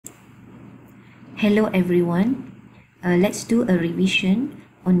Hello everyone. Let's do a revision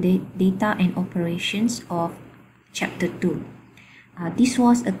on the data and operations of chapter 2. This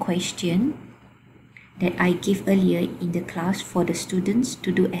was a question that I gave earlier in the class for the students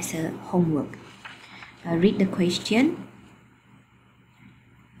to do as a homework. Read the question.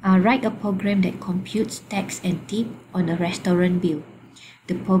 Write a program that computes tax and tip on a restaurant bill.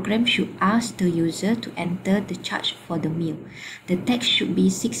 The program should ask the user to enter the charge for the meal. The tax should be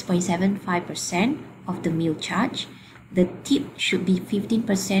 6.75% of the meal charge. The tip should be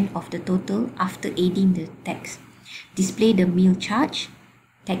 15% of the total after adding the tax. Display the meal charge,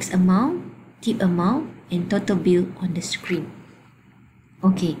 tax amount, tip amount, and total bill on the screen.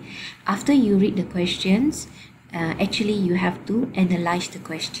 Okay, after you read the questions, actually you have to analyze the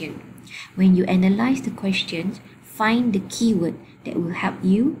question. When you analyze the questions, find the keyword that will help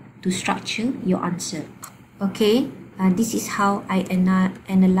you to structure your answer. Okay, this is how I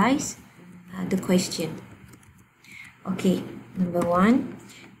analyze the question. Okay, number 1,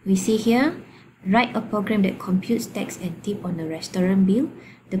 we see here, write a program that computes tax and tip on a restaurant bill.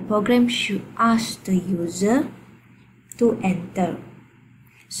 The program should ask the user to enter.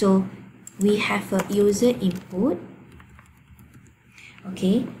 So we have a user input.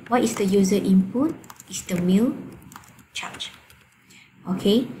 Okay, what is the user input? It's the meal charge.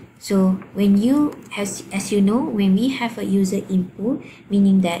 Okay, so when you, as you know, when we have a user input,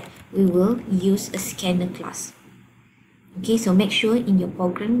 meaning that we will use a scanner class. Okay, so make sure in your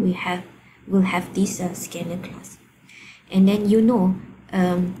program will have this scanner class. And then you know,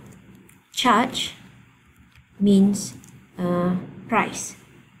 charge means price.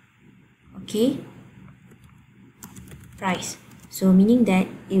 Okay, price. So meaning that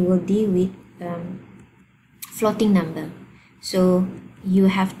it will deal with floating number. So you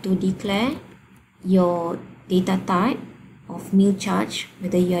have to declare your data type of meal charge,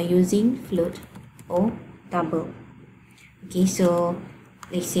 whether you are using float or double. Okay, so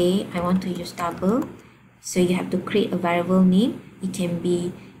let's say I want to use double, so you have to create a variable name. It can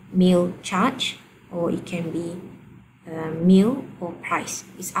be meal charge or it can be meal or price.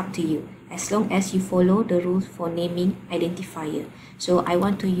 It's up to you, as long as you follow the rules for naming identifier. So I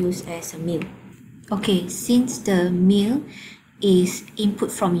want to use as a meal. Okay, since the meal is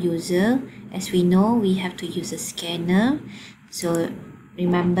input from user, as we know, we have to use a scanner. So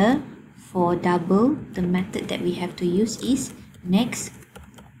remember, for double, the method that we have to use is next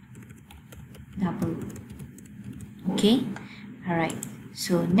double. Okay, alright,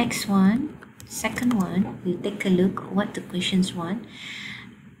 so next one, second one, we'll take a look what the questions want.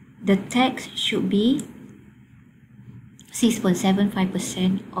 The tax should be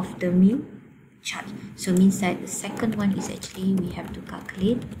 6.75% of the meal charge. So means that the second one is actually we have to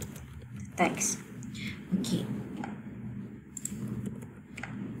calculate tax. Okay.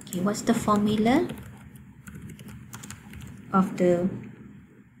 Okay, what's the formula of the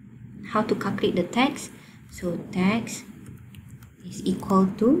how to calculate the tax? So tax is equal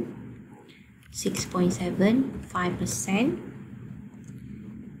to 6.75%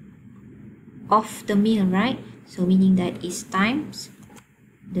 of the meal, right? So meaning that is times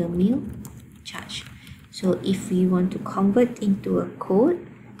the meal charge. So if we want to convert into a code,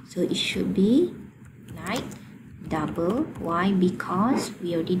 so it should be like double. Why? Because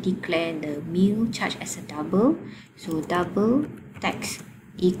we already declared the meal charge as a double. So double tax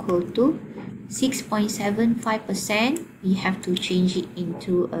equal to 6.75%. We have to change it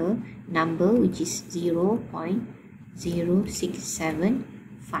into a number which is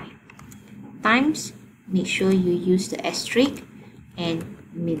 0.0675 times, make sure you use the asterisk, and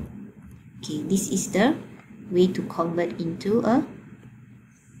meal. Okay, this is the way to convert into a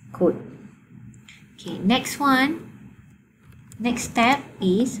code. Okay, next one. Next step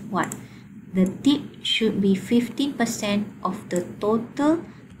is what? The tip should be 15% of the total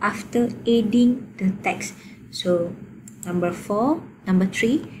after adding the tax. So number 3,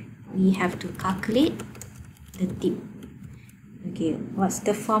 we have to calculate the tip. Okay, what's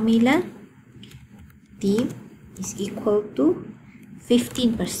the formula? Tip is equal to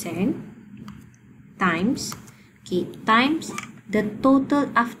 15% times, okay, times the total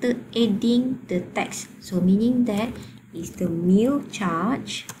after adding the tax. So meaning that is the meal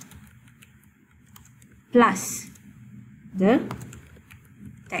charge plus the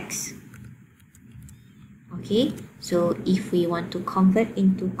tax. Okay, so if we want to convert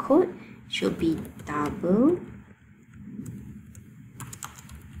into code, should be double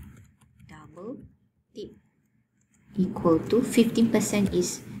tip equal to 15%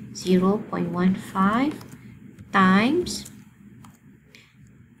 is 0.15 times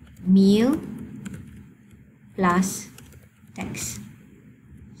meal plus tax,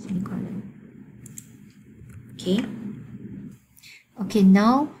 semicolon. Okay,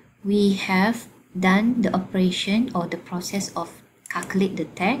 now we have done the operation or the process of calculate the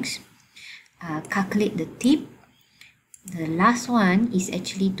tax, calculate the tip. The last one is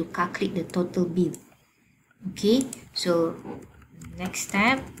actually to calculate the total bill. Okay, so next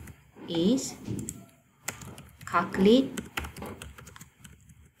step is calculate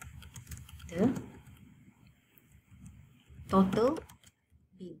the total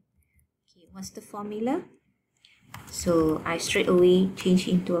bill. Okay, what's the formula? So I straight away change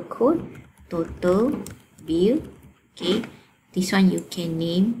into a code, total bill. Okay, this one you can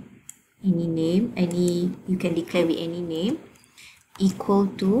name any name, you can declare with any name, equal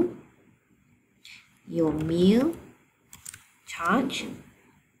to your meal charge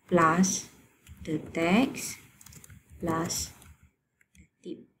plus the tax plus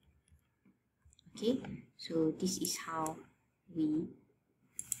the tip. Okay, so this is how we,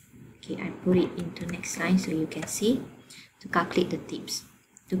 okay, I put it into next line so you can see, to calculate the tips,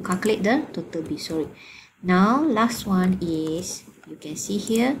 to calculate the total bill, sorry. Now last one is, you can see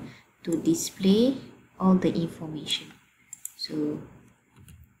here, to display all the information. So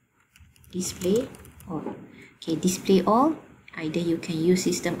display all. Okay, display all, either you can use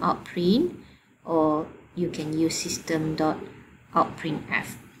system out print or you can use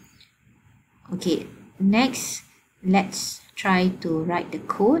system.outprintf. Okay, next let's try to write the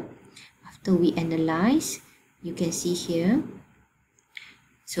code. After we analyze, you can see here,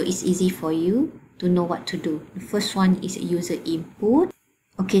 so it's easy for you to know what to do. The first one is user input.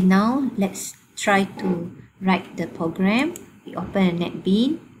 Okay, now let's try to write the program. We open a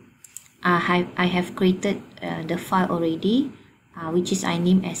NetBeans. I have created the file already, which is I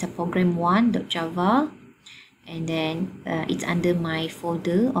named as a program1.java, and then it's under my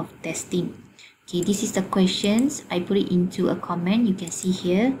folder of testing. Okay, this is the questions. I put it into a comment, you can see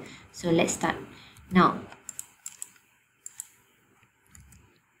here. So let's start now.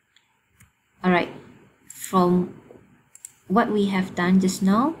 Alright, from what we have done just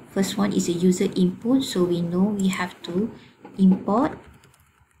now, first one is a user input, so we know we have to import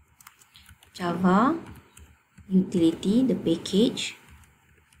Java utility, the package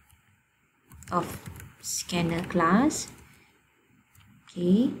of scanner class.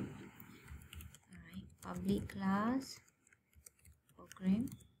 Okay, alright, public class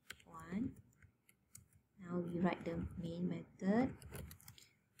program1. Now we write the main method,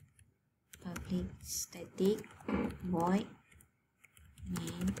 public static void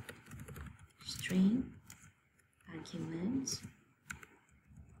main string arguments.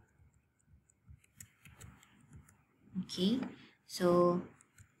 Okay, so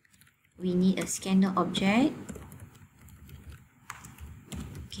we need a scanner object.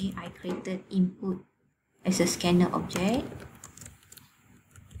 Okay, I created input as a scanner object.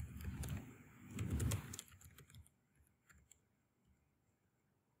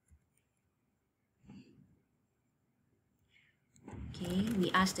 Okay, we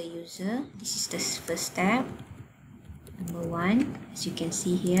ask the user, this is the first step, number 1, as you can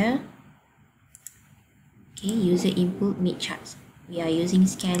see here. Okay, user input meat charts. We are using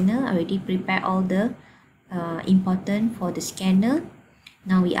scanner, already prepared all the important for the scanner.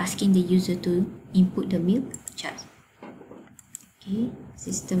 Now we asking the user to input the meal charts. Okay,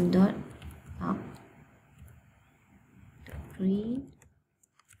 system.out.print.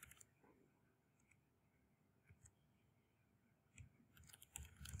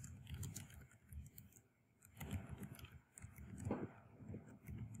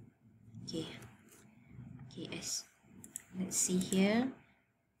 Okay, let's see here.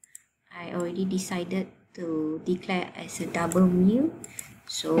 I already decided to declare as a double meal.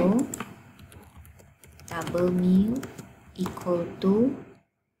 So double meal equal to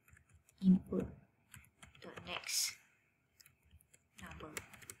input dot next double.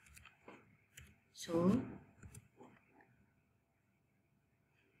 So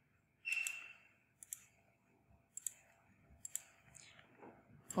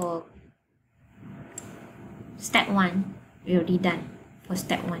for step 1, we already done for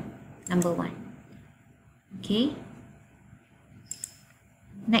step 1, number 1. Okay,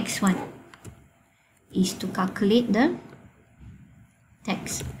 next one is to calculate the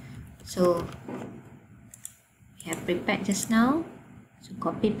tax. So we have prepared just now, so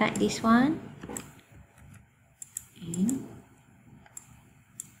copy back this one and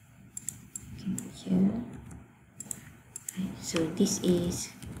okay, here. Okay, so this is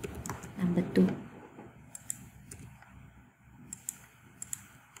number 2.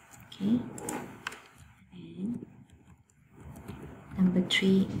 Okay, and number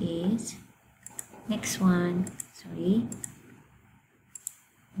 3 is next one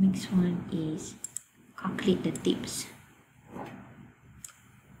is calculate the tips.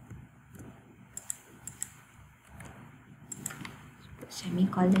 Put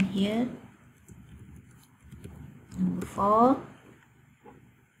semicolon here. Number 4.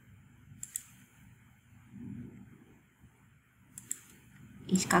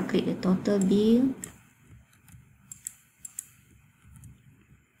 Is calculate the total bill.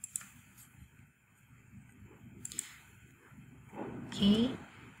 Okay.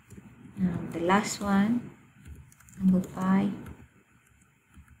 Now the last one, number 5,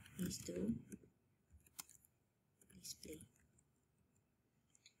 is to display.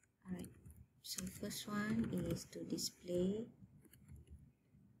 Alright. So first one is to display.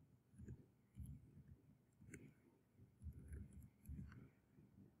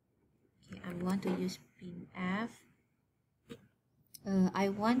 I want to use printf. I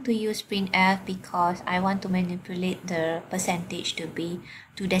want to use printf because I want to manipulate the percentage to be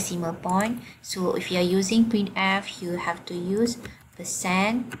 2 decimal point. So if you are using printf, you have to use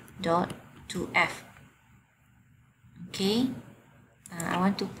 %.2f. Okay. I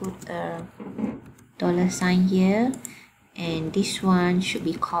want to put a $sign here, and this one should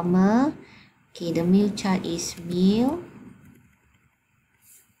be comma. Okay, the meal chart is meal.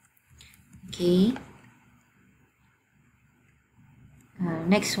 Okay.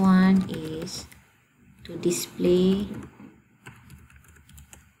 Next one is to display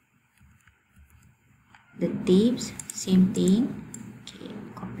the tips. Same thing. Okay,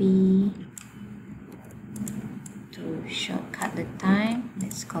 copy to shortcut the time.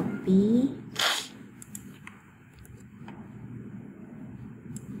 Let's copy.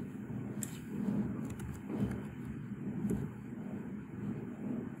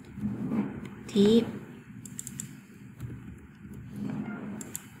 Tip.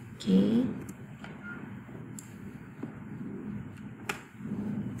 Okay.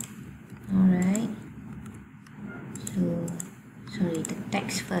 Alright. So, sorry, the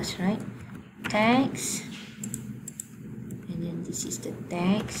text first, right? Text. And then this is the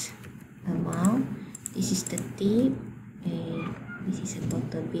text amount. This is the tip. And this is a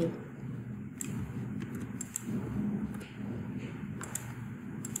total bill.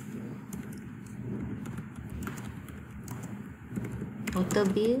 Total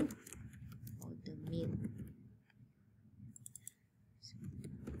bill for the meal. So,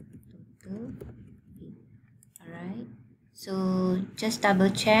 total bill. Alright. So just double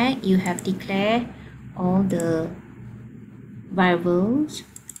check you have declared all the variables: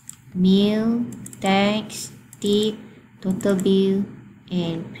 meal, tax, tip, total bill,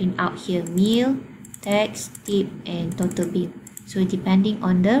 and print out here meal, tax, tip, and total bill. So depending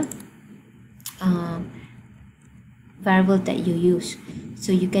on the variable that you use.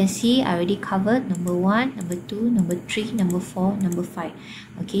 So you can see I already covered number 1, number 2, number 3, number 4, number 5.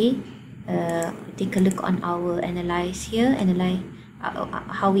 Okay, take a look on our analyze here. Analyze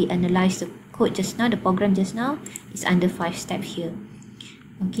how we analyze the code just now, the program just now is under 5 steps here.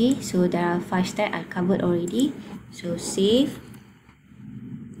 Okay, so there are 5 steps I covered already. So save,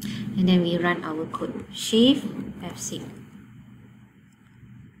 and then we run our code. Shift F6.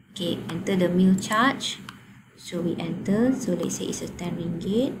 Okay, enter the meal charge. So we enter, so let's say it's a 10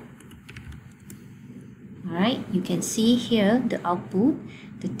 ringgit. Alright, you can see here the output.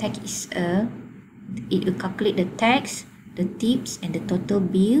 The tax is it will calculate the tax, the tips, and the total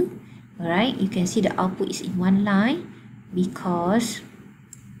bill. Alright, you can see the output is in one line because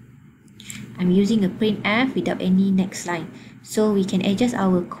I'm using a printf without any next line. So we can adjust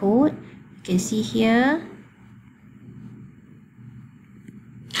our code. You can see here.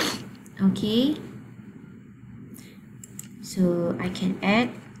 Okay. So I can add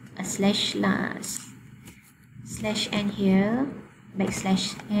a slash n here,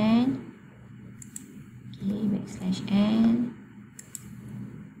 backslash n, okay, backslash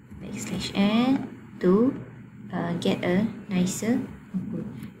n to get a nicer output.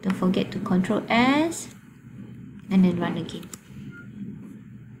 Don't forget to Ctrl S and then run again.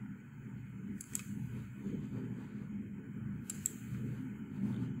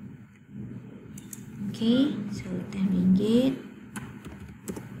 Okay, so 10 ringgit.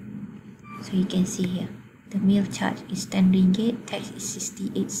 So you can see here the meal charge is 10 ringgit, tax is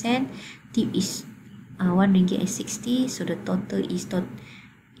 68 cents, tip is 1 ringgit and 60. So the total is 12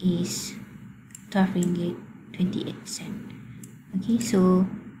 ringgit 28 cents. Okay, so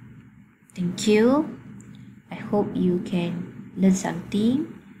thank you. I hope you can learn something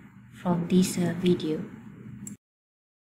from this video.